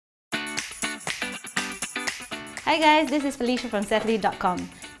Hi guys, this is Felicia from SETHLUI.com.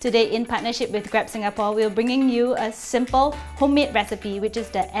 Today, in partnership with Grab Singapore, we're bringing you a simple homemade recipe, which is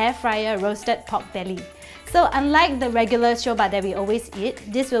the air fryer roasted pork belly. So unlike the regular shoba that we always eat,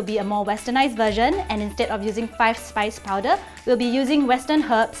 this will be a more westernized version, and instead of using 5-spice powder, we'll be using western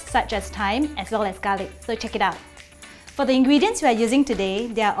herbs such as thyme as well as garlic. So check it out. For the ingredients we are using today,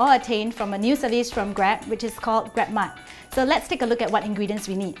 they are all attained from a new service from Grab, which is called GrabMart. So let's take a look at what ingredients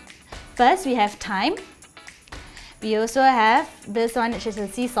we need. First, we have thyme. We also have this one, which is a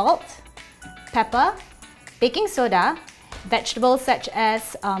sea salt, pepper, baking soda, vegetables such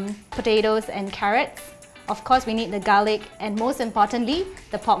as potatoes and carrots. Of course, we need the garlic, and most importantly,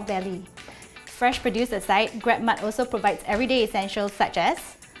 the pork belly. Fresh produce aside, GrabMart also provides everyday essentials such as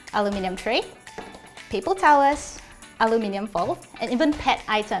aluminium tray, paper towels, aluminium foil, and even pet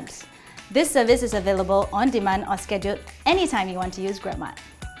items. This service is available on demand or scheduled anytime you want to use GrabMart.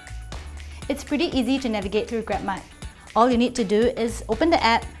 It's pretty easy to navigate through GrabMart. All you need to do is open the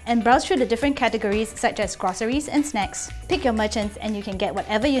app and browse through the different categories such as groceries and snacks. Pick your merchants and you can get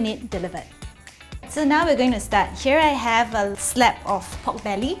whatever you need delivered. So now we're going to start. Here I have a slab of pork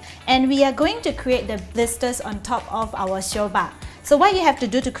belly, and we are going to create the blisters on top of our shoba. So what you have to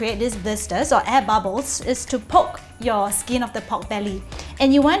do to create these blisters or air bubbles is to poke your skin of the pork belly.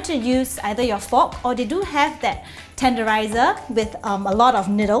 And you want to use either your fork, or they do have that tenderizer with a lot of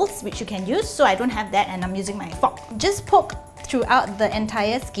needles which you can use. So I don't have that and I'm using my fork. Just poke throughout the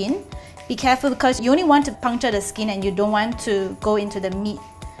entire skin. Be careful because you only want to puncture the skin and you don't want to go into the meat.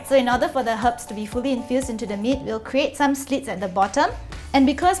 So in order for the herbs to be fully infused into the meat, we'll create some slits at the bottom. And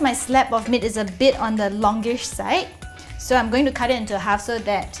because my slab of meat is a bit on the longish side, so I'm going to cut it into half so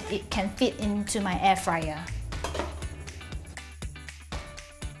that it can fit into my air fryer.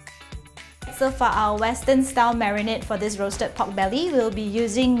 So for our Western style marinade for this roasted pork belly, we'll be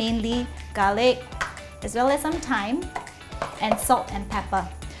using mainly garlic as well as some thyme and salt and pepper.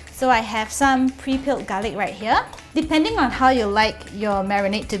 So I have some pre-peeled garlic right here. Depending on how you like your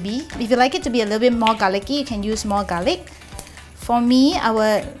marinade to be, if you like it to be a little bit more garlicky, you can use more garlic. For me, I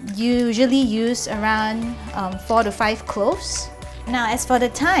would usually use around 4 to 5 cloves. Now as for the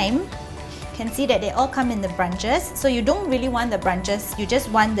thyme, you can see that they all come in the branches. So you don't really want the branches, you just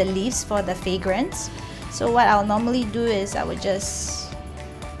want the leaves for the fragrance. So what I'll normally do is I would just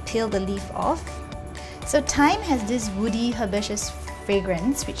peel the leaf off. So thyme has this woody herbaceous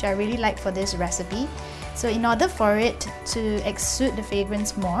fragrance, which I really like for this recipe. So in order for it to exude the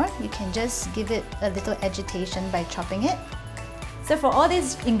fragrance more, you can just give it a little agitation by chopping it. So for all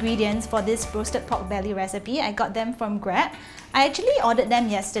these ingredients for this roasted pork belly recipe, I got them from Grab. I actually ordered them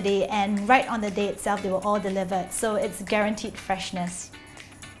yesterday, and right on the day itself they were all delivered, so it's guaranteed freshness.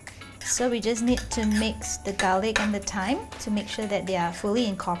 So we just need to mix the garlic and the thyme to make sure that they are fully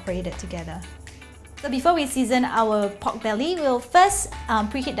incorporated together. So before we season our pork belly, we'll first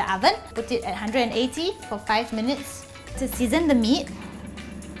preheat the oven. Put it at 180 for 5 minutes. To season the meat,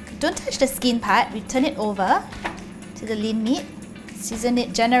 don't touch the skin part, we turn it over to the lean meat. Season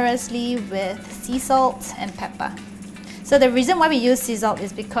it generously with sea salt and pepper. So the reason why we use sea salt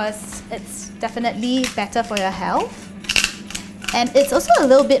is because it's definitely better for your health. And it's also a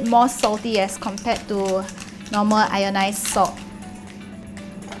little bit more salty as compared to normal ionized salt.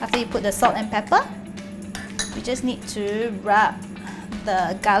 After you put the salt and pepper, we just need to rub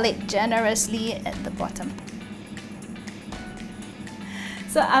the garlic generously at the bottom.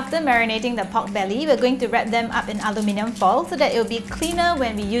 So after marinating the pork belly, we're going to wrap them up in aluminium foil so that it will be cleaner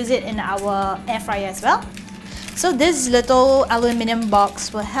when we use it in our air fryer as well. So this little aluminium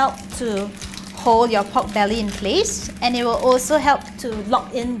box will help to hold your pork belly in place, and it will also help to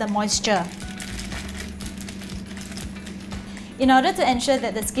lock in the moisture. In order to ensure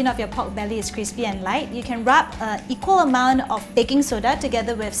that the skin of your pork belly is crispy and light, you can rub an equal amount of baking soda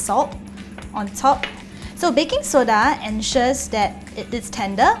together with salt on top. So baking soda ensures that it is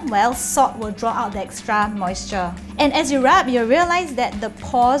tender, while salt will draw out the extra moisture. And as you rub, you'll realize that the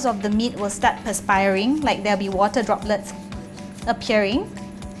pores of the meat will start perspiring, like there'll be water droplets appearing.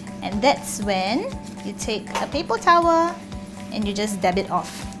 And that's when you take a paper towel and you just dab it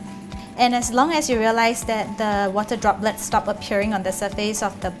off. And as long as you realize that the water droplets stop appearing on the surface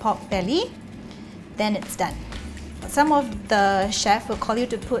of the pork belly, then it's done. Some of the chefs will call you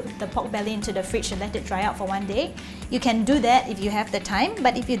to put the pork belly into the fridge and let it dry out for 1 day. You can do that if you have the time,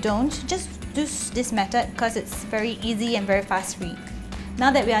 but if you don't, just do this method because it's very easy and very fast-free.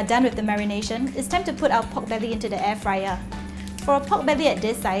 Now that we are done with the marination, it's time to put our pork belly into the air fryer. For a pork belly at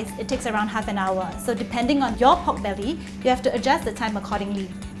this size, it takes around half an hour. So depending on your pork belly, you have to adjust the time accordingly.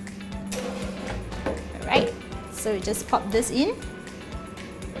 Alright, so we just pop this in.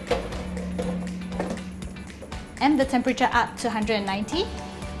 amp the temperature up to 190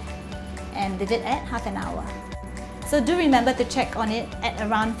 and leave it at half an hour. So do remember to check on it at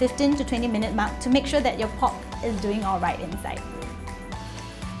around 15 to 20 minute mark to make sure that your pork is doing alright inside.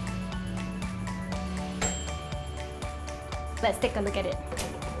 Let's take a look at it.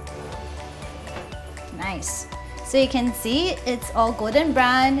 Nice. So you can see it's all golden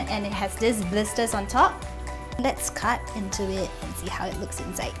brown and it has these blisters on top. Let's cut into it and see how it looks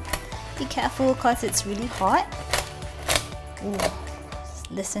inside. Be careful because it's really hot.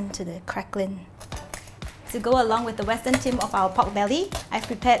 Ooh, listen to the crackling. To go along with the western theme of our pork belly, I've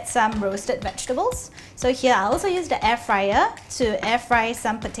prepared some roasted vegetables. So here I also use the air fryer to air fry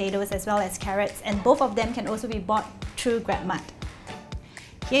some potatoes as well as carrots, and both of them can also be bought through GrabMart.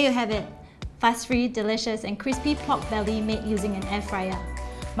 Here you have it. Fuss-free, delicious and crispy pork belly made using an air fryer.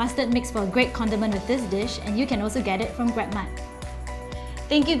 Mustard makes for a great condiment with this dish, and you can also get it from GrabMart.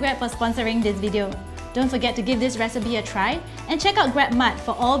 Thank you Grab for sponsoring this video. Don't forget to give this recipe a try and check out GrabMart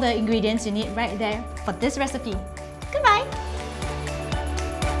for all the ingredients you need right there for this recipe. Goodbye!